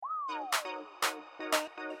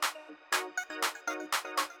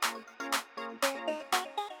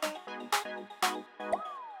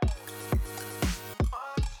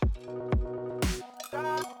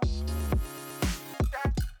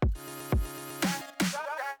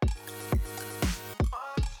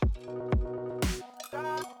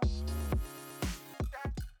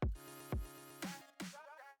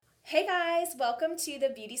Hey guys, welcome to the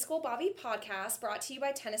Beauty School Bobby podcast brought to you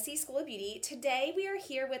by Tennessee School of Beauty. Today we are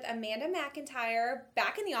here with Amanda McIntyre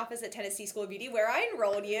back in the office at Tennessee School of Beauty where I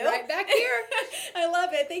enrolled you. Right back here. I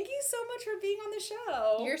love it. Thank you so much for being on the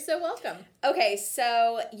show. You're so welcome. Okay,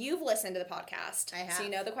 so you've listened to the podcast. I have. So you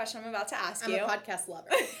know the question I'm about to ask I'm you. a podcast lover.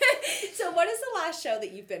 So what is the last show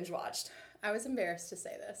that you've binge watched? I was embarrassed to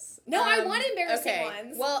say this. No, I want embarrassing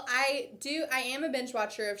ones. Well, I am a binge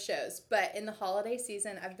watcher of shows, but in the holiday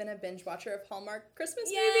season, I've been a binge watcher of Hallmark Christmas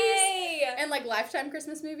movies. And like Lifetime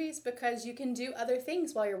Christmas movies because you can do other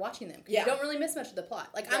things while you're watching them. Yeah. You don't really miss much of the plot.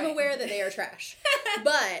 Like, I'm aware that they are trash,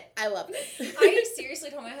 but I love them. I seriously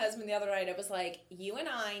told my husband the other night, I was like, you and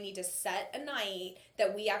I need to set a night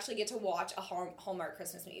that we actually get to watch a Hallmark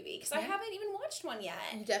Christmas movie because I haven't even watched one yet.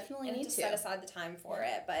 You definitely need to set aside the time for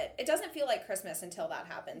it, but it doesn't feel like Christmas until that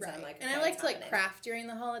happens. Right. And I'm like, and I like to like craft during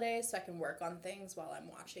the holidays so I can work on things while I'm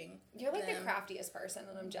watching. You're like the craftiest person,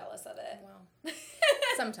 and I'm jealous of it. Well,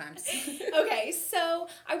 sometimes. Okay, so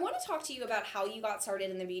I want to talk to you about how you got started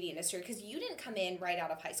in the beauty industry because you didn't come in right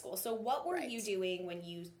out of high school. So what were you doing when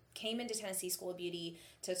you came into Tennessee School of Beauty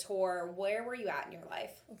to tour? Where were you at in your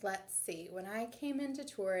life? Let's see. When I came into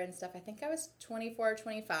tour and stuff, I think I was 24 or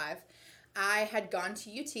 25. I had gone to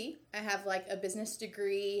UT. I have like a business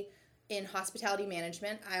degree in hospitality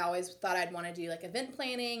management. I always thought I'd want to do like event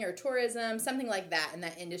planning or tourism, something like that in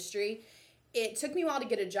that industry. It took me a while to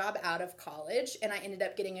get a job out of college, and I ended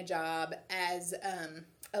up getting a job as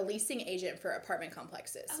a leasing agent for apartment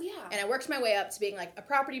complexes. Oh, yeah. And I worked my way up to being like a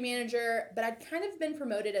property manager, but I'd kind of been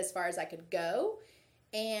promoted as far as I could go,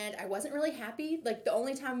 and I wasn't really happy. Like, the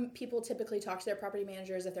only time people typically talk to their property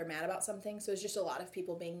manager is if they're mad about something, so it's just a lot of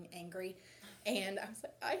people being angry. And I was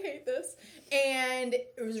like, I hate this. And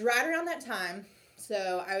it was right around that time.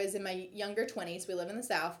 So I was in my younger 20s. We live in the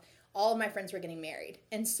South. All of my friends were getting married.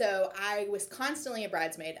 And so I was constantly a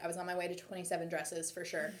bridesmaid. I was on my way to 27 dresses for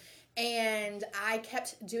sure. And I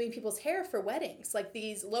kept doing people's hair for weddings. Like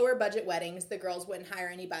these lower budget weddings, the girls wouldn't hire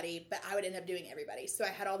anybody, but I would end up doing everybody. So I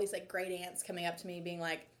had all these like great aunts coming up to me being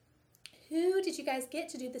like, who did you guys get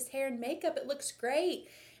to do this hair and makeup? It looks great.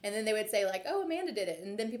 And then they would say like, oh, Amanda did it.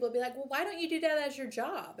 And then people would be like, well, why don't you do that as your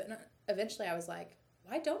job? And eventually I was like,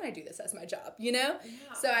 why don't I do this as my job? You know?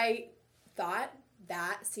 Yeah. So I thought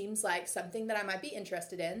that seems like something that I might be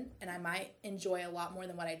interested in and I might enjoy a lot more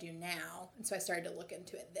than what I do now. And so I started to look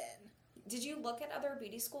into it then. Did you look at other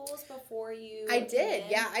beauty schools before you? I did,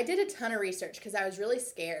 yeah. I did a ton of research because I was really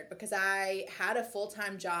scared because I had a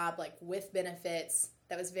full-time job like with benefits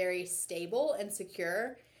that was very stable and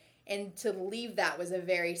secure. And to leave that was a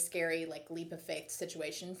very scary, like, leap of faith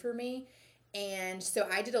situation for me. And so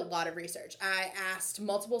I did a lot of research. I asked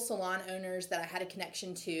multiple salon owners that I had a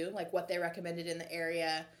connection to, like, what they recommended in the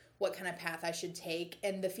area, what kind of path I should take.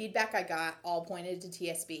 And the feedback I got all pointed to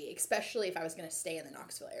TSB, especially if I was going to stay in the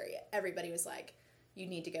Knoxville area. Everybody was like, you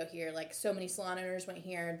need to go here. Like, so many salon owners went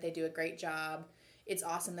here. They do a great job. It's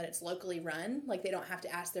awesome that it's locally run. Like, they don't have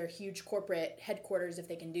to ask their huge corporate headquarters if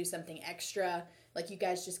they can do something extra. Like, you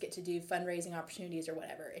guys just get to do fundraising opportunities or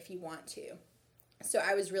whatever if you want to. So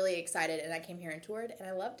I was really excited, and I came here and toured, and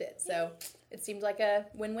I loved it. So it seemed like a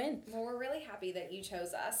win-win. Well, we're really happy that you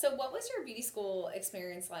chose us. So what was your beauty school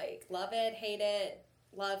experience like? Love it? Hate it?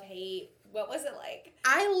 Love, hate? What was it like?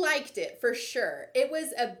 I liked it, for sure. It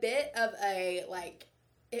was a bit of a, like,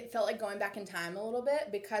 it felt like going back in time a little bit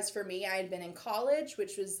because for me, I had been in college,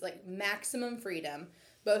 which was like maximum freedom,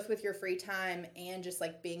 both with your free time and just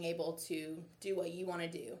like being able to do what you want to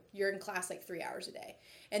do. You're in class like 3 hours a day.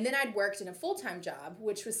 And then I'd worked in a full-time job,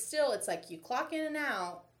 which was still, it's like you clock in and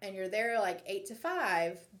out and you're there like 8 to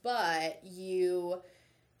 5, but you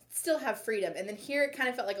still have freedom. And then here it kind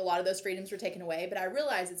of felt like a lot of those freedoms were taken away, but I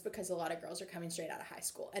realized it's because a lot of girls are coming straight out of high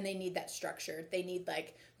school and they need that structure. They need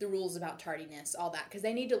like the rules about tardiness, all that, because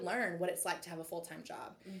they need to learn what it's like to have a full-time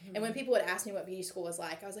job. Mm-hmm. And when people would ask me what beauty school was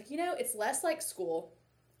like, I was like, you know, it's less like school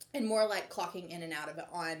and more like clocking in and out of it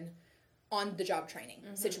on the job training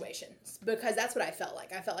situations, because that's what I felt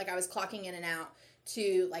like. I felt like I was clocking in and out,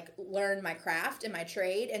 to like learn my craft and my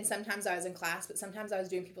trade. And sometimes I was in class, but sometimes I was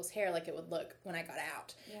doing people's hair like it would look when I got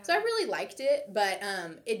out. Yeah. So I really liked it, but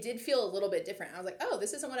it did feel a little bit different. I was like, oh,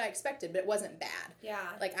 this isn't what I expected, but it wasn't bad. Yeah.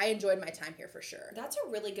 Like I enjoyed my time here for sure. That's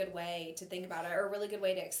a really good way to think about it, or a really good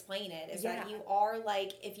way to explain it, is that you are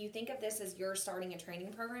like, if you think of this as you're starting a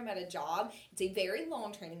training program at a job, it's a very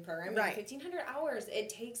long training program. Right. 1,500 hours. It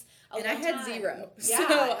takes a long time. And I had 0. Yeah.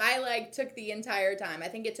 So I like took the entire time. I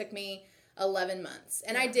think it took me 11 months.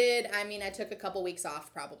 And I took a couple weeks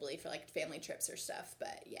off probably for like family trips or stuff,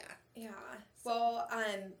 but yeah. Yeah. Well,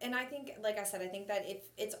 and I think, like I said, I think that if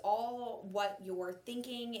it's all what you're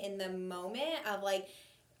thinking in the moment of like,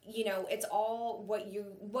 you know, it's all what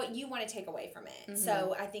you want to take away from it. Mm-hmm.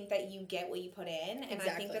 So I think that you get what you put in, and exactly.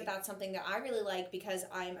 I think that that's something that I really like because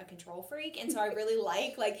I'm a control freak, and so I really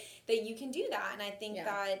like that you can do that, and I think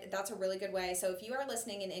that that's a really good way. So if you are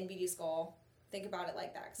listening in beauty school, think about it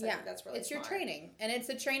like that. I think that's really smart. Your training, and it's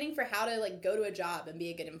a training for how to like go to a job and be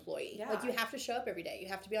a good employee. Yeah. Like you have to show up every day. You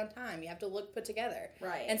have to be on time. You have to look put together.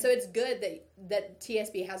 Right. And so it's good that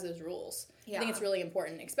TSB has those rules. Yeah. I think it's really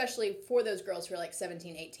important, especially for those girls who are like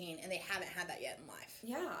 17, 18, and they haven't had that yet in life.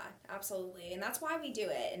 Yeah, absolutely. And that's why we do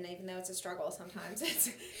it. And even though it's a struggle sometimes, it is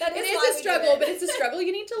a struggle, but it's a struggle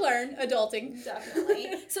you need to learn, adulting.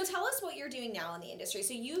 Definitely. So tell us what you're doing now in the industry.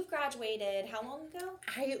 So you've graduated how long ago?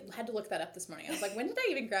 I had to look that up this morning. I was like, when did I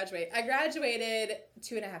even graduate? I graduated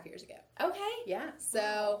 2.5 years ago. Okay. Yeah. So...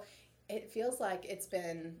 Wow. It feels like it's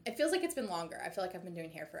been longer. I feel like I've been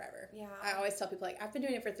doing hair forever. Yeah. I always tell people like I've been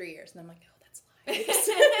doing it for 3 years, and I'm like, oh, that's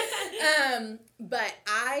lies. But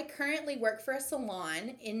I currently work for a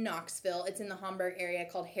salon in Knoxville. It's in the Hamburg area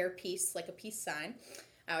called Hair Peace, like a peace sign.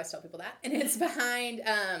 I always tell people that, and it's behind.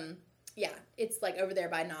 It's like over there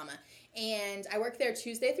by Nama. And I work there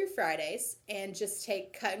Tuesday through Fridays and just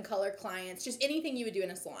take cut and color clients, just anything you would do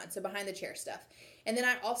in a salon, so behind the chair stuff. And then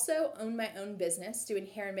I also own my own business doing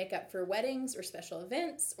hair and makeup for weddings or special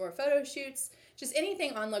events or photo shoots, just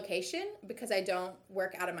anything on location because I don't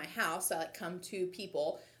work out of my house. So I like come to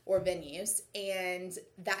people or venues, and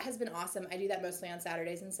that has been awesome. I do that mostly on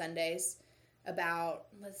Saturdays and Sundays.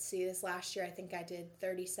 This last year I think I did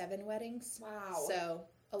 37 weddings. Wow. So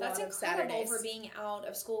that's lot of incredible Saturdays. For being out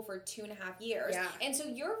of school for 2.5 years. Yeah. And so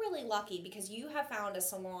you're really lucky because you have found a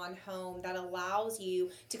salon home that allows you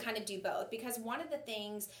to kind of do both. Because one of the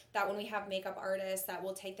things that when we have makeup artists that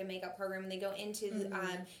will take the makeup program and they go into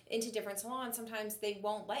into different salons, sometimes they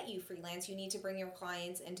won't let you freelance. You need to bring your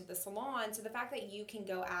clients into the salon. So the fact that you can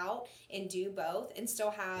go out and do both and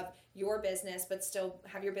still have your business but still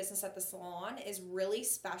have your business at the salon is really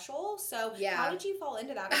special. So how did you fall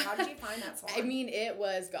into that, or how did you find that salon? I mean, it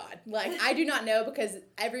was God. Like, I do not know, because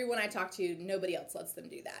everyone I talk to, nobody else lets them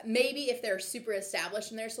do that. Maybe if they're super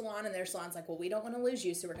established in their salon and their salon's like, well, we don't want to lose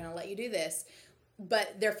you, so we're going to let you do this.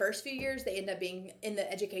 But their first few years, they end up being in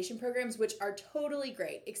the education programs, which are totally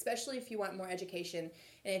great, especially if you want more education.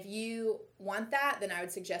 And if you want that, then I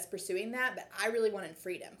would suggest pursuing that. But I really wanted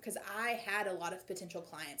freedom because I had a lot of potential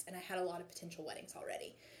clients and I had a lot of potential weddings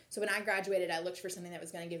already. So when I graduated, I looked for something that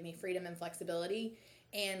was going to give me freedom and flexibility.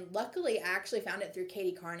 And luckily, I actually found it through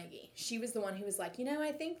Katie Carnegie. She was the one who was like,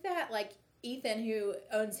 I think that like Ethan, who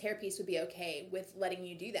owns Hairpiece, would be okay with letting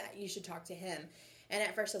you do that. You should talk to him. And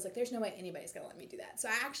at first I was like, there's no way anybody's going to let me do that. So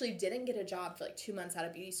I actually didn't get a job for like 2 months out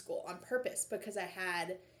of beauty school on purpose because I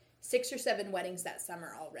had 6 or 7 weddings that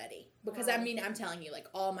summer already. Because wow. I mean, I'm telling you, like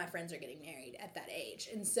all my friends are getting married at that age.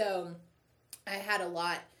 And so I had a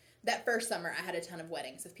lot. That first summer I had a ton of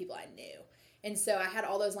weddings of people I knew. And so I had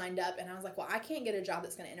all those lined up and I was like, well, I can't get a job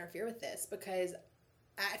that's going to interfere with this because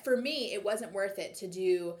for me, it wasn't worth it to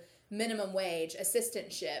do minimum wage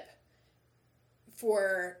assistantship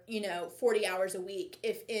for, 40 hours a week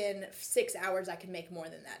if in 6 hours I could make more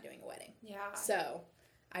than that doing a wedding. Yeah. So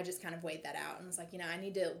I just kind of weighed that out and was like, I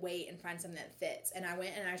need to wait and find something that fits. And I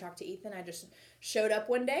went and I talked to Ethan. I just showed up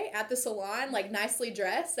one day at the salon, like nicely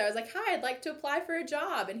dressed. I was like, hi, I'd like to apply for a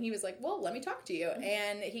job. And he was like, well, let me talk to you.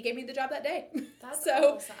 And he gave me the job that day. That's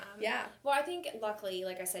awesome. Yeah. Well, I think luckily,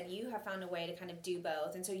 like I said, you have found a way to kind of do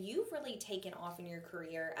both. And so you've really taken off in your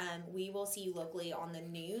career. We will see you locally on the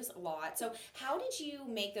news a lot. So how did you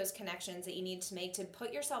make those connections that you needed to make to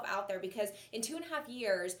put yourself out there? Because in 2.5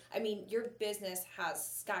 years, I mean, your business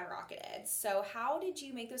has skyrocketed. So how did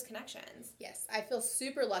you make those connections? Yes, I feel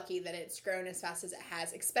super lucky that it's grown as fast as it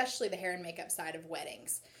has, especially the hair and makeup side of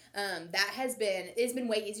weddings. It's been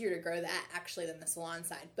way easier to grow that actually than the salon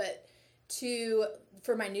side. But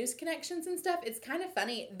for my news connections and stuff, it's kind of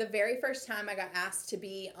funny. The very first time I got asked to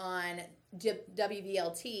be on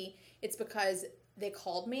WVLT, it's because they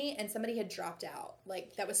called me and somebody had dropped out.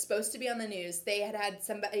 Like, that was supposed to be on the news. They had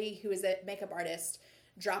somebody who was a makeup artist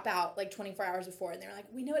drop out like 24 hours before. And they were like,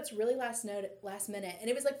 we know it's really last minute. And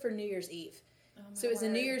it was like for New Year's Eve. So it was a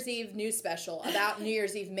New Year's Eve news special about New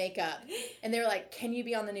Year's Eve makeup. And they were like, can you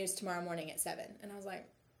be on the news tomorrow morning at 7? And I was like,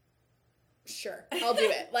 sure, I'll do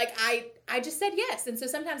it. Like, I just said yes. And so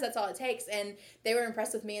sometimes that's all it takes. And they were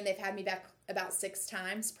impressed with me, and they've had me back about 6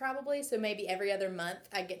 times probably. So maybe every other month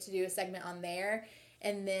I get to do a segment on there.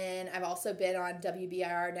 And then I've also been on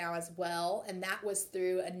WBIR now as well. And that was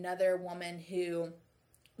through another woman who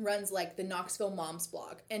runs like the Knoxville Moms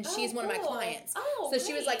blog, and she's one of my clients. So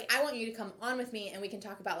she was like, I want you to come on with me and we can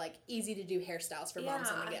talk about like easy to do hairstyles for moms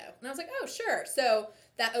on the go. And I was like, oh, sure. So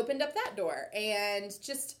that opened up that door, and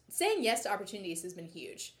just saying yes to opportunities has been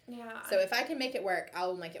huge. Yeah. So if I can make it work, I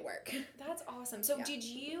will make it work. That's awesome. So do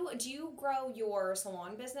you grow your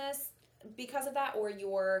salon business because of that, or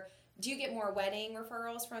do you get more wedding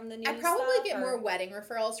referrals from the news stuff? I probably get more wedding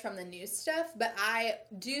referrals from the news stuff, but I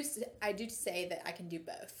do say that I can do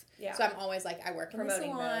both. Yeah. So I'm always like, I work in the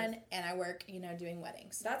salon and I work, doing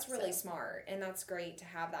weddings. That's really smart, and that's great to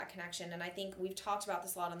have that connection. And I think we've talked about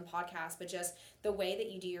this a lot on the podcast, but just the way that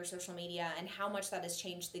you do your social media and how much that has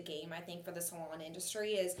changed the game, I think, for the salon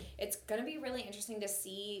industry it's going to be really interesting to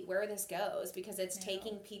see where this goes, because it's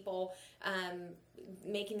taking people,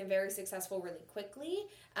 making them very successful really quickly.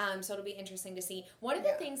 So it'll be interesting to see. One of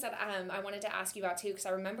the things that I wanted to ask you about too, because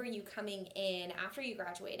I remember you coming in after you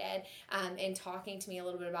graduated and talking to me a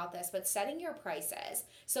little bit about this, but setting your prices.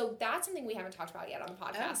 So that's something we haven't talked about yet on the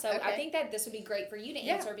podcast. I think that this would be great for you to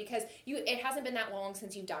answer, because it hasn't been that long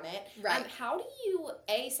since you've done it. Right. How do you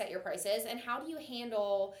set your prices, and how do you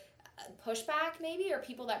handle pushback maybe, or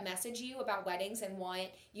people that message you about weddings and want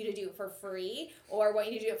you to do it for free, or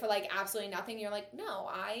want you to do it for like absolutely nothing? You're like, no,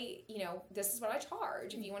 this is what I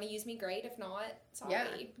charge. If you want to use me, great. If not, sorry. Yeah,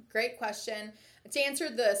 great question. To answer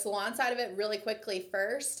the salon side of it really quickly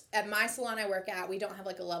first, at my salon I work at, we don't have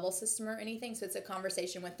like a level system or anything, so it's a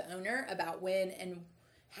conversation with the owner about when and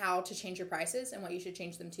how to change your prices and what you should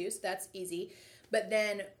change them to, so that's easy. But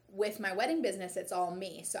then with my wedding business, it's all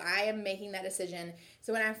me. So I am making that decision.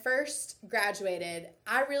 So when I first graduated,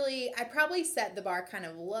 I probably set the bar kind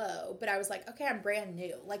of low, but I was like, okay, I'm brand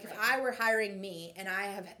new. Like, if I were hiring me and I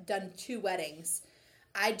have done 2 weddings,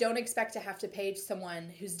 I don't expect to have to pay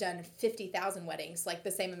someone who's done 50,000 weddings like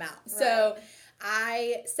the same amount. Right. So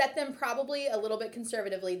I set them probably a little bit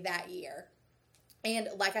conservatively that year. And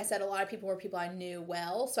like I said, a lot of people were people I knew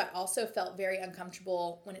well. So I also felt very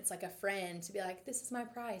uncomfortable when it's like a friend to be like, this is my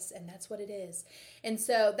price and that's what it is. And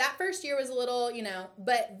so that first year was a little,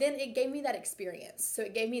 but then it gave me that experience. So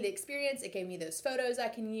it gave me the experience. It gave me those photos I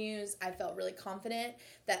can use. I felt really confident.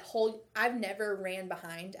 I've never ran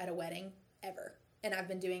behind at a wedding ever. And I've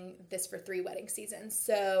been doing this for 3 wedding seasons.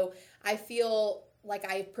 So I feel like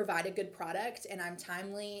I provide a good product and I'm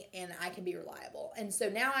timely and I can be reliable. And so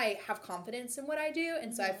now I have confidence in what I do.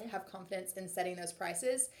 And so I have confidence in setting those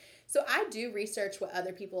prices. So I do research what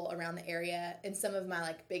other people around the area and some of my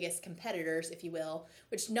like biggest competitors, if you will,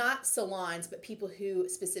 which not salons, but people who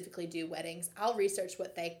specifically do weddings. I'll research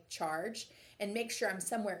what they charge and make sure I'm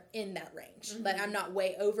somewhere in that range. That I'm not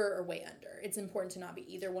way over or way under. It's important to not be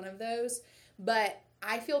either one of those. But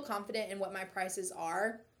I feel confident in what my prices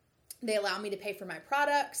are. They allow me to pay for my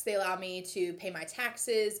products. They allow me to pay my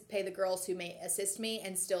taxes, pay the girls who may assist me,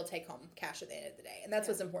 and still take home cash at the end of the day. And that's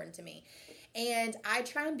what's important to me. And I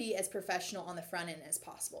try and be as professional on the front end as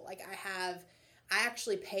possible. Like I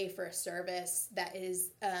actually pay for a service that is,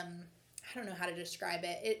 I don't know how to describe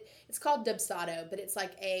it. It's called Dubsado, but it's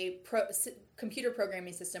like a computer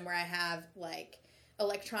programming system where I have like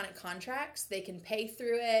electronic contracts. They can pay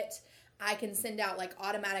through it. I can send out like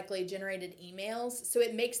automatically generated emails. So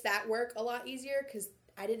it makes that work a lot easier, because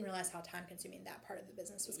I didn't realize how time consuming that part of the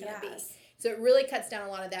business was going to be. So it really cuts down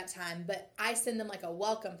a lot of that time. But I send them like a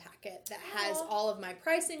welcome packet that has all of my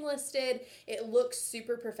pricing listed. It looks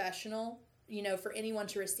super professional, for anyone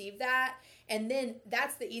to receive that. And then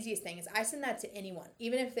that's the easiest thing, is I send that to anyone,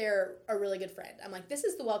 even if they're a really good friend. I'm like, this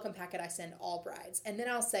is the welcome packet I send all brides. And then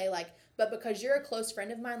I'll say like, but because you're a close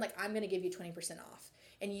friend of mine, like I'm going to give you 20% off.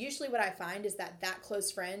 And usually what I find is that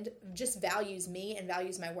close friend just values me and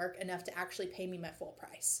values my work enough to actually pay me my full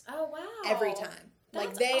price. Oh, wow. Every time.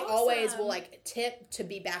 Like, That's they always awesome. will, like, tip to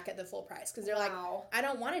be back at the full price. Because they're Wow. like, I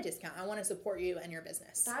don't want a discount. I want to support you and your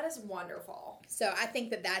business. That is wonderful. So I think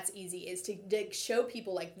that that's easy, is to show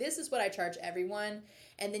people, like, this is what I charge everyone.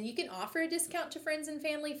 And then you can offer a discount to friends and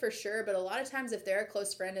family for sure. But a lot of times, if they're a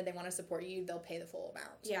close friend and they want to support you, they'll pay the full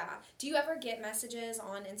amount. Yeah. Do you ever get messages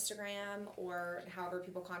on Instagram or however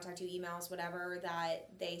people contact you, emails, whatever, that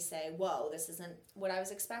they say, whoa, this isn't what I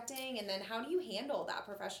was expecting? And then how do you handle that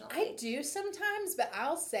professionally? I do sometimes, but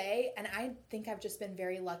I'll say, and I think I've just been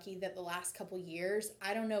very lucky that the last couple years,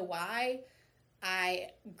 I don't know why I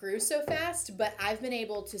grew so fast, but I've been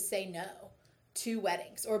able to say no to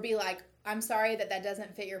weddings or be like, I'm sorry that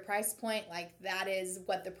doesn't fit your price point. Like, that is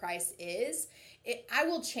what the price is. I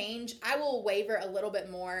will change. I will waver a little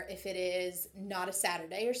bit more if it is not a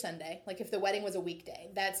Saturday or Sunday. Like, if the wedding was a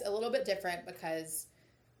weekday, that's a little bit different because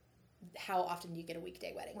how often do you get a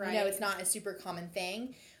weekday wedding? Right. You know, it's not a super common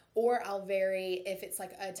thing. Or I'll vary if it's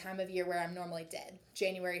like a time of year where I'm normally dead,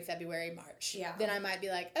 January, February, March. Yeah. Then I might be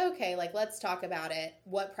like, okay, like, let's talk about it.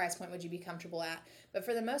 What price point would you be comfortable at? But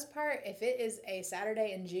for the most part, if it is a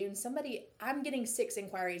Saturday in June, I'm getting 6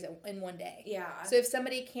 inquiries in one day. Yeah. So if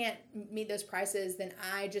somebody can't meet those prices, then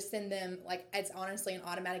I just send them, like, it's honestly an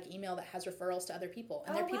automatic email that has referrals to other people.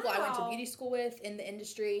 And they're people I went to beauty school with in the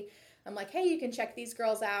industry. I'm like, hey, you can check these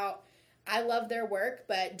girls out. I love their work,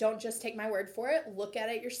 but don't just take my word for it. Look at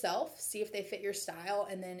it yourself, see if they fit your style,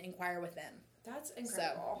 and then inquire with them. That's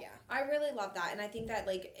incredible. So, yeah. I really love that. And I think that,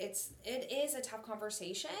 like, it is a tough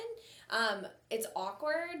conversation. It's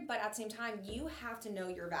awkward, but at the same time, you have to know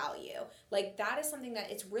your value. Like, that is something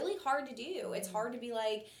that it's really hard to do. It's hard to be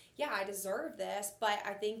like, yeah, I deserve this, but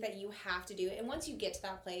I think that you have to do it. And once you get to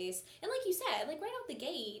that place, and like you said, like, right out the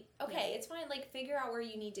gate, okay, it's fine. Like, figure out where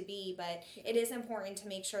you need to be, but it is important to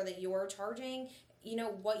make sure that you're charging, you know,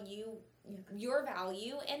 what your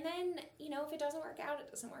value, and then, you know, if it doesn't work out,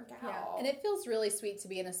 it doesn't work out. Yeah. And it feels really sweet to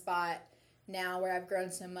be in a spot now where I've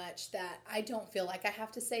grown so much that I don't feel like I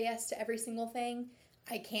have to say yes to every single thing.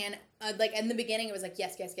 I can, like, in the beginning, it was like,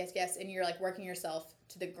 yes, yes, yes, yes, and you're, like, working yourself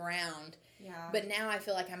to the ground. Yeah. But now I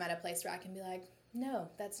feel like I'm at a place where I can be like, no,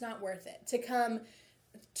 that's not worth it. To come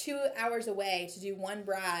 2 hours away to do one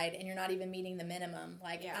bride and you're not even meeting the minimum,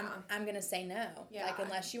 like, Yeah. I'm going to say no. Yeah. Like,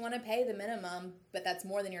 unless you want to pay the minimum, but that's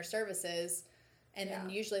more than your services. And then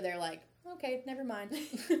usually they're like, okay, never mind.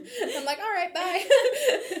 I'm like, all right, bye.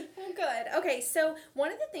 Well, good. Okay, so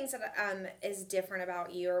one of the things that is different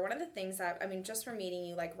about you, or one of the things that, I mean, just from meeting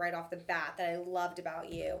you, like, right off the bat that I loved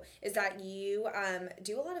about you, is that you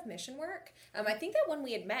do a lot of mission work. I think that when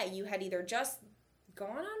we had met, you had either just gone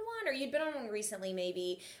on one, or you'd been on one recently,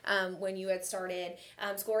 maybe, when you had started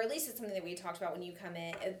school, or at least it's something that we talked about when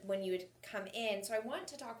you would come in. So I want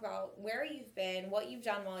to talk about where you've been, what you've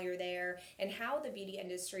done while you're there, and how the beauty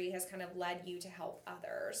industry has kind of led you to help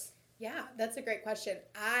others. Yeah, that's a great question.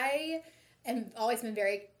 I have always been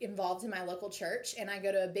very involved in my local church, and I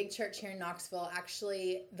go to a big church here in Knoxville.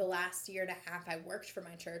 Actually, the last year and a half I worked for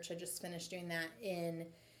my church. I just finished doing that in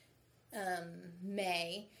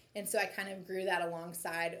May, and so I kind of grew that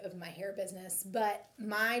alongside of my hair business. But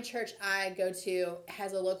my church I go to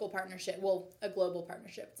has a local partnership, well, a global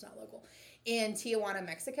partnership, it's not local, in Tijuana,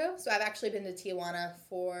 Mexico. So I've actually been to Tijuana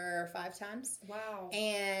 4 or 5 times. Wow.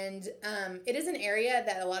 And it is an area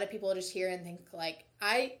that a lot of people just hear and think, like,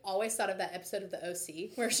 I always thought of that episode of The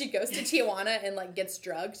OC where she goes to Tijuana and, like, gets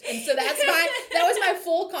drugged. And so that was my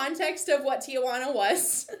full context of what Tijuana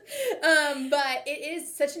was. But it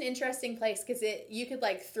is such an interesting place because you could,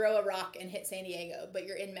 like, throw a rock and hit San Diego, but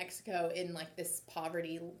you're in Mexico in, like, this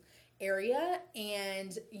poverty area,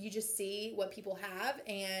 and you just see what people have.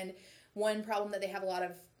 And one problem that they have a lot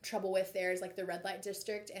of trouble with there is, like, the red light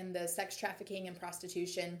district and the sex trafficking and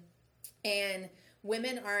prostitution. And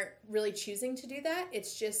women aren't really choosing to do that.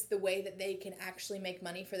 It's just the way that they can actually make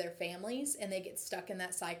money for their families, and they get stuck in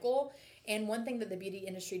that cycle. And one thing that the beauty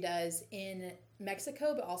industry does in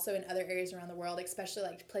Mexico, but also in other areas around the world, especially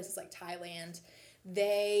like places like Thailand,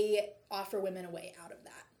 they offer women a way out of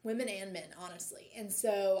that. Women and men, honestly. And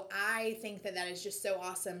so I think that is just so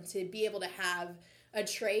awesome to be able to have a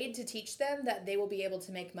trade to teach them that they will be able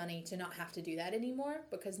to make money to not have to do that anymore,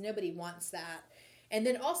 because nobody wants that. And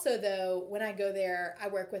then also, though, when I go there, I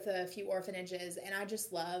work with a few orphanages, and I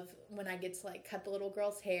just love when I get to, like, cut the little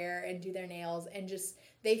girls' hair and do their nails, and just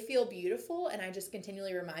they feel beautiful, and I just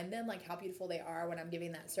continually remind them, like, how beautiful they are when I'm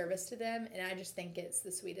giving that service to them, and I just think it's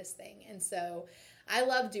the sweetest thing. And so I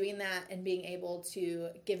love doing that and being able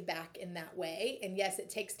to give back in that way. And yes, it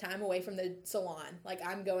takes time away from the salon. Like,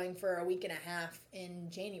 I'm going for a week and a half in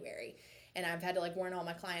January. And I've had to like warn all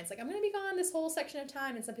my clients, like, I'm going to be gone this whole section of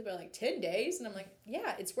time. And some people are like, 10 days? And I'm like,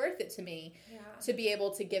 yeah, it's worth it to me to be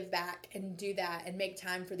able to give back and do that and make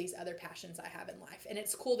time for these other passions I have in life. And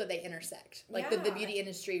it's cool that they intersect. Like the beauty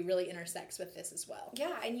industry really intersects with this as well.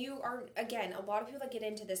 Yeah, and you are, again, a lot of people that get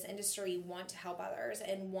into this industry want to help others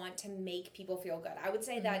and want to make people feel good. I would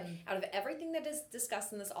say that out of everything that is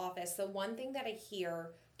discussed in this office, the one thing that I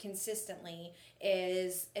hear consistently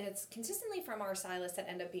is, and it's consistently from our stylists that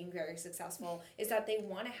end up being very successful, is that they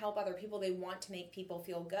want to help other people. They want to make people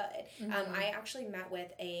feel good. I actually met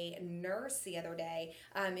with a nurse the other day,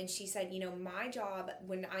 and she said, you know, my job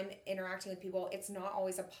when I'm interacting with people, it's not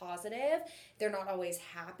always a positive. They're not always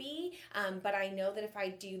happy, but I know that if I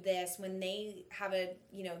do this, when they have a,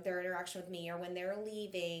 you know, their interaction with me or when they're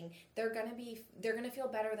leaving, they're gonna feel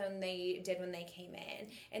better than they did when they came in,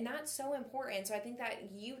 and that's so important. So I think that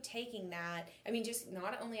you taking that, I mean, just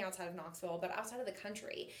not only outside of Knoxville, but outside of the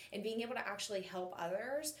country, and being able to actually help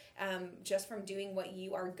others, just from doing what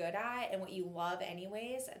you are good at and what you love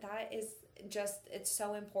anyways, that is just, it's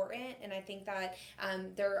so important. And I think that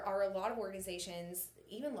there are a lot of organizations,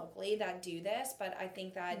 even locally, that do this, but I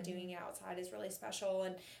think that doing it outside is really special,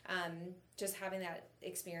 and just having that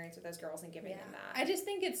experience with those girls and giving them that. I just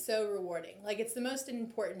think it's so rewarding. Like, it's the most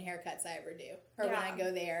important haircuts I ever do, or when I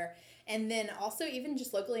go there. And then also, even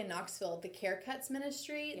just locally in Knoxville, the Care Cuts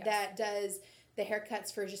Ministry that does the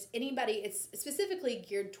haircuts for just anybody. It's specifically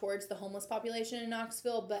geared towards the homeless population in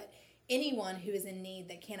Knoxville, but anyone who is in need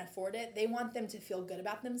that can't afford it, they want them to feel good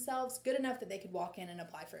about themselves, good enough that they could walk in and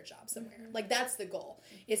apply for a job somewhere. Like, that's the goal,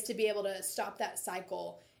 is to be able to stop that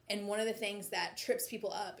cycle. And one of the things that trips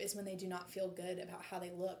people up is when they do not feel good about how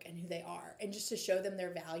they look and who they are. And just to show them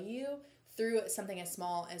their value through something as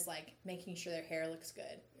small as, like, making sure their hair looks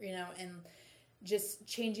good, you know, and just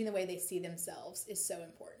changing the way they see themselves is so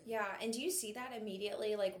important. Yeah, and do you see that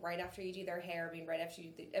immediately, like, right after you do their hair? I mean, right after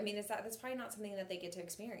you do, that's probably not something that they get to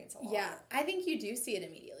experience a lot. Yeah, I think you do see it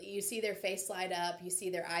immediately. You see their face light up, you see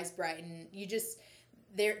their eyes brighten, you just,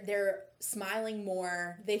 they're smiling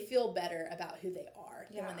more, they feel better about who they are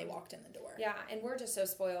than when they walked in the door. Yeah, and we're just so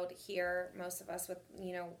spoiled here, most of us, with,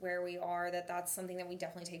 you know, where we are, that's something that we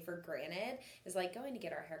definitely take for granted, is like going to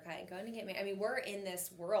get our hair cut and going to get I mean, we're in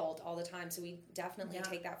this world all the time, so we definitely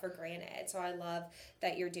take that for granted. So I love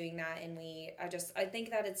that you're doing that, and I think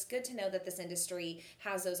that it's good to know that this industry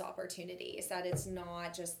has those opportunities, that it's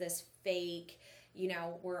not just this fake, you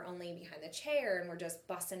know, we're only behind the chair and we're just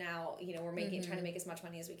busting out, you know, we're trying to make as much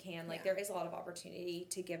money as we can. Like, there is a lot of opportunity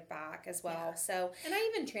to give back as well. Yeah. So, and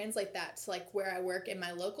I even translate that to, like, where I work in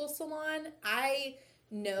my local salon. I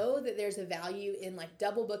know that there's a value in, like,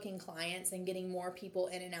 double booking clients and getting more people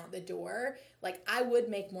in and out the door. Like, I would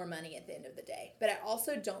make more money at the end of the day, but I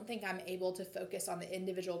also don't think I'm able to focus on the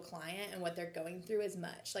individual client and what they're going through as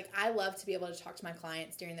much. Like, I love to be able to talk to my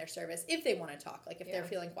clients during their service if they want to talk. Like, if they're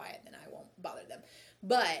feeling quiet, then I won't bother them.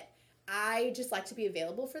 But I just like to be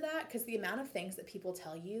available for that, because the amount of things that people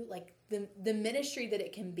tell you, like, the ministry that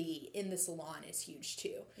it can be in the salon is huge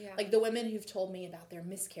too. Yeah. Like, the women who've told me about their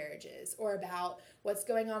miscarriages, or about what's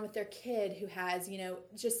going on with their kid who has, you know,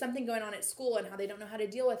 just something going on at school and how they don't know how to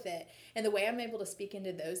deal with it. And the way I'm able to speak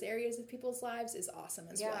into those areas of people's lives is awesome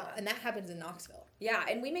as well. And that happens in Knoxville. Yeah,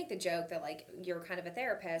 and we make the joke that, like, you're kind of a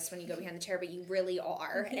therapist when you go behind the chair, but you really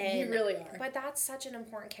are. And you really are. But that's such an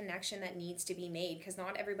important connection that needs to be made, because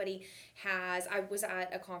not everybody has. I was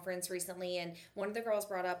at a conference recently, and one of the girls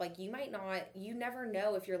brought up, like, you never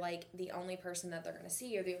know if you're, like, the only person that they're going to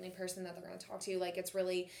see or the only person that they're going to talk to. Like, it's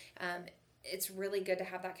really good to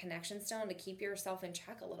have that connection stone to keep yourself in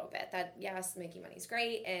check a little bit. That, yes, making money is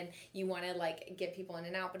great, and you want to, like, get people in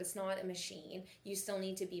and out, but it's not a machine. You still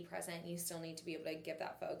need to be present. You still need to be able to give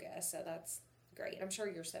that focus. So that's great. I'm sure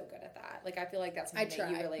you're so good at that. Like, I feel like that's something that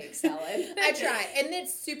you really excel in. I try, and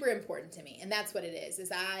it's super important to me, and that's what it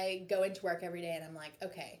is I go into work every day and I'm like,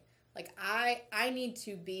 okay, like, I need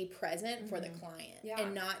to be present for the client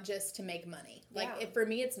and not just to make money. Like, for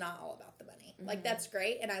me, it's not all about the money. Like, that's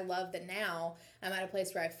great, and I love that now I'm at a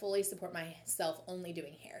place where I fully support myself only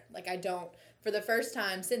doing hair. Like, I don't, for the first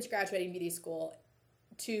time since graduating beauty school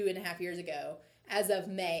 2.5 years ago, as of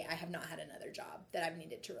May, I have not had another job that I've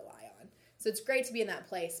needed to rely on. So it's great to be in that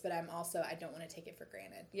place, but I don't want to take it for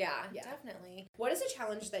granted. Yeah, definitely. What is a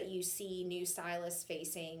challenge that you see new stylists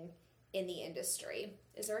facing in the industry?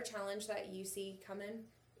 Is there a challenge that you see coming?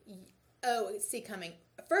 Coming.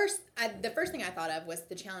 First, the first thing I thought of was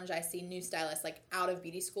the challenge I see new stylists, like, out of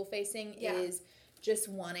beauty school facing is just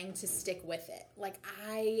wanting to stick with it. Like,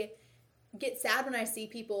 I get sad when I see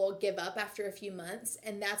people give up after a few months,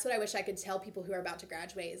 and that's what I wish I could tell people who are about to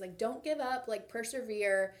graduate is, like, don't give up, like,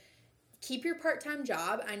 persevere. keep your part-time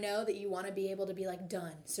job. I know that you want to be able to be like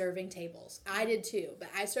done serving tables. I did too, but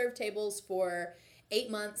I served tables for 8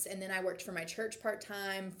 months, and then I worked for my church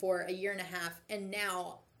part-time for a year and a half. And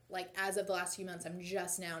now, like as of the last few months, I'm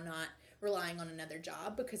just now not relying on another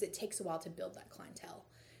job because it takes a while to build that clientele.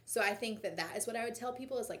 So I think that is what I would tell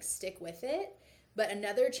people is like stick with it. But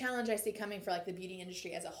another challenge I see coming for like the beauty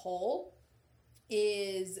industry as a whole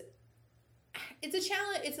is it's a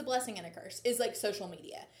challenge, it's a blessing and a curse, is like social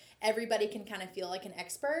media. Everybody can kind of feel like an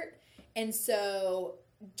expert. And so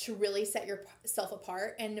to really set yourself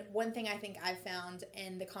apart, and one thing I think I've found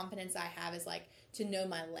and the confidence I have is like to know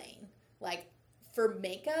my lane. Like for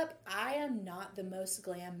makeup, I am not the most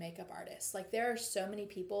glam makeup artist. Like there are so many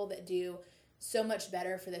people that do so much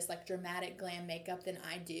better for this like dramatic glam makeup than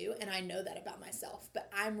I do, and I know that about myself. But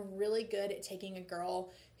I'm really good at taking a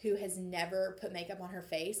girl who has never put makeup on her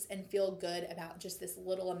face and feel good about just this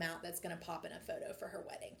little amount that's going to pop in a photo for her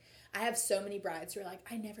wedding. I have so many brides who are like,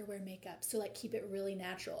 I never wear makeup, so like keep it really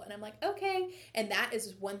natural. And I'm like, okay. And that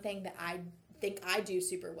is one thing that I think I do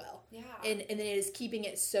super well. Yeah. And it is keeping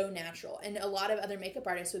it so natural. And a lot of other makeup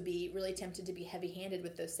artists would be really tempted to be heavy-handed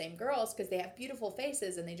with those same girls because they have beautiful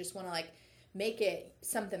faces and they just want to like make it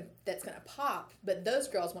something that's going to pop, but those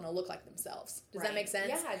girls want to look like themselves. Does that make sense?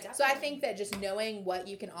 Yeah, definitely. So I think that just knowing what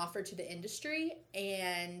you can offer to the industry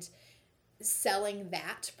and selling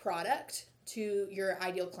that product to your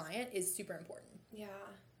ideal client is super important. Yeah.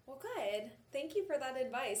 Well, good. Thank you for that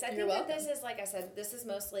advice. I You're think welcome. that this is, like I said, this is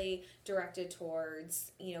mostly directed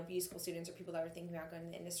towards, beauty school students or people that are thinking about going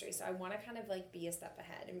in the industry. So I want to kind of like be a step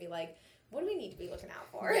ahead and be like, what do we need to be looking out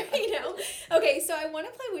for? Yeah. Okay, so I want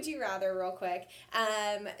to play Would You Rather real quick.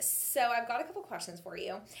 So I've got a couple questions for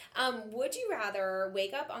you. Would you rather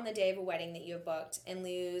wake up on the day of a wedding that you have booked and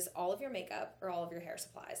lose all of your makeup or all of your hair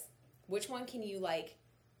supplies? Which one can you like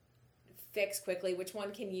fix quickly? Which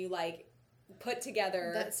one can you like put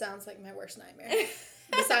together? That sounds like my worst nightmare.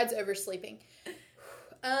 Besides oversleeping.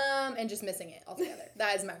 And just missing it altogether.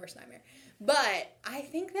 That is my worst nightmare. But I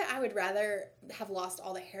think that I would rather have lost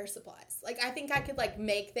all the hair supplies. Like, I think I could, like,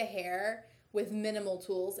 make the hair with minimal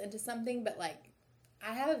tools into something, but, like,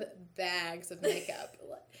 I have bags of makeup.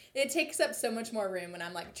 It takes up so much more room when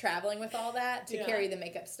I'm, like, traveling with all that to carry the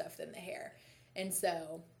makeup stuff than the hair. And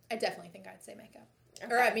so I definitely think I'd say makeup.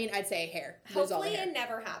 Okay. Or, I mean, I'd say hair. Hopefully it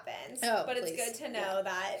never happens. Oh, but please. It's good to know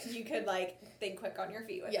that you could, like, think quick on your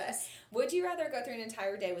feet with yes. it. Would you rather go through an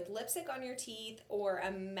entire day with lipstick on your teeth or a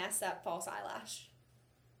mess up false eyelash?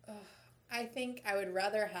 I think I would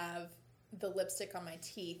rather have the lipstick on my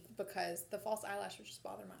teeth because the false eyelash would just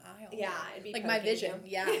bother my eye all Yeah, day. it'd be like my vision.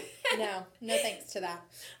 You. Yeah. No thanks to that.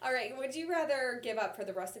 All right. Would you rather give up for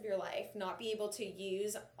the rest of your life, not be able to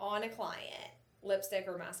use on a client lipstick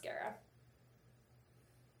or mascara?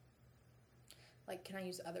 Like, can I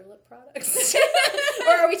use other lip products?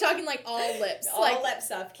 Or are we talking like all lips? All like, lip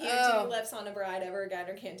stuff. Can't do lips on a bride ever again,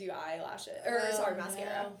 or can't do eyelashes. Mascara.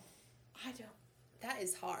 No. I don't. That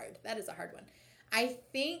is hard. That is a hard one. I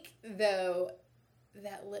think, though,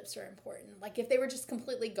 that lips are important. Like, if they were just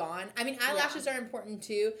completely gone. I mean, eyelashes are important,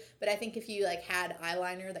 too. But I think if you, like, had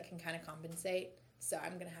eyeliner, that can kind of compensate. So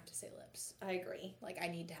I'm going to have to say lips. I agree. Like, I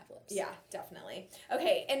need to have lips. Yeah, definitely.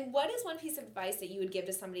 Okay, and what is one piece of advice that you would give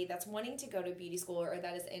to somebody that's wanting to go to beauty school or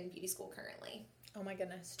that is in beauty school currently? Oh my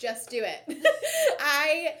goodness, just do it.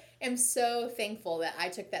 I am so thankful that I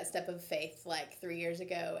took that step of faith like 3 years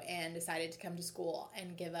ago and decided to come to school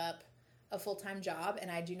and give up a full-time job, and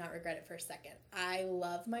I do not regret it for a second. I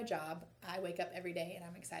love my job. I wake up every day and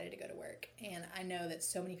I'm excited to go to work, and I know that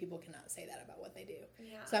so many people cannot say that about what they do.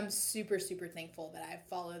 Yeah. So I'm super, super thankful that I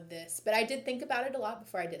followed this, but I did think about it a lot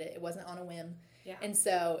before I did it. It wasn't on a whim. Yeah. And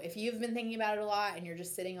so if you've been thinking about it a lot and you're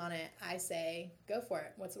just sitting on it, I say go for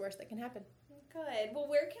it. What's the worst that can happen? Good. Well,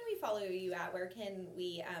 where can we follow you at? Where can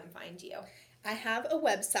we find you? I have a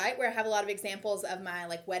website where I have a lot of examples of my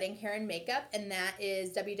like wedding hair and makeup, and that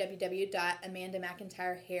is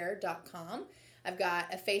www.amandamcintyrehair.com. I've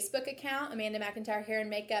got a Facebook account, Amanda McIntyre Hair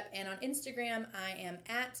and Makeup, and on Instagram I am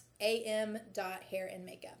at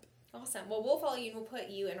am.hairandmakeup. Awesome. Well, we'll follow you and we'll put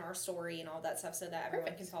you in our story and all that stuff so that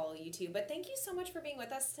everyone can follow you too. But thank you so much for being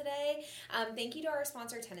with us today. Thank you to our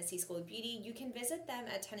sponsor, Tennessee School of Beauty. You can visit them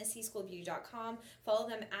at TennesseeSchoolofBeauty.com. Follow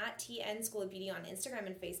them at TN School of Beauty on Instagram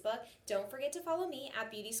and Facebook. Don't forget to follow me at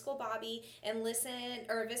Beauty School Bobby and listen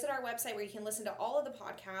or visit our website where you can listen to all of the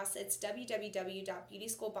podcasts. It's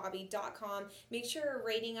www.beautyschoolbobby.com. Make sure you're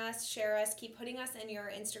rating us, share us, keep putting us in your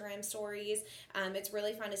Instagram stories. It's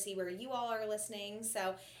really fun to see where you all are listening.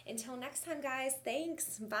 So until next time, guys,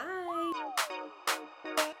 thanks. Bye.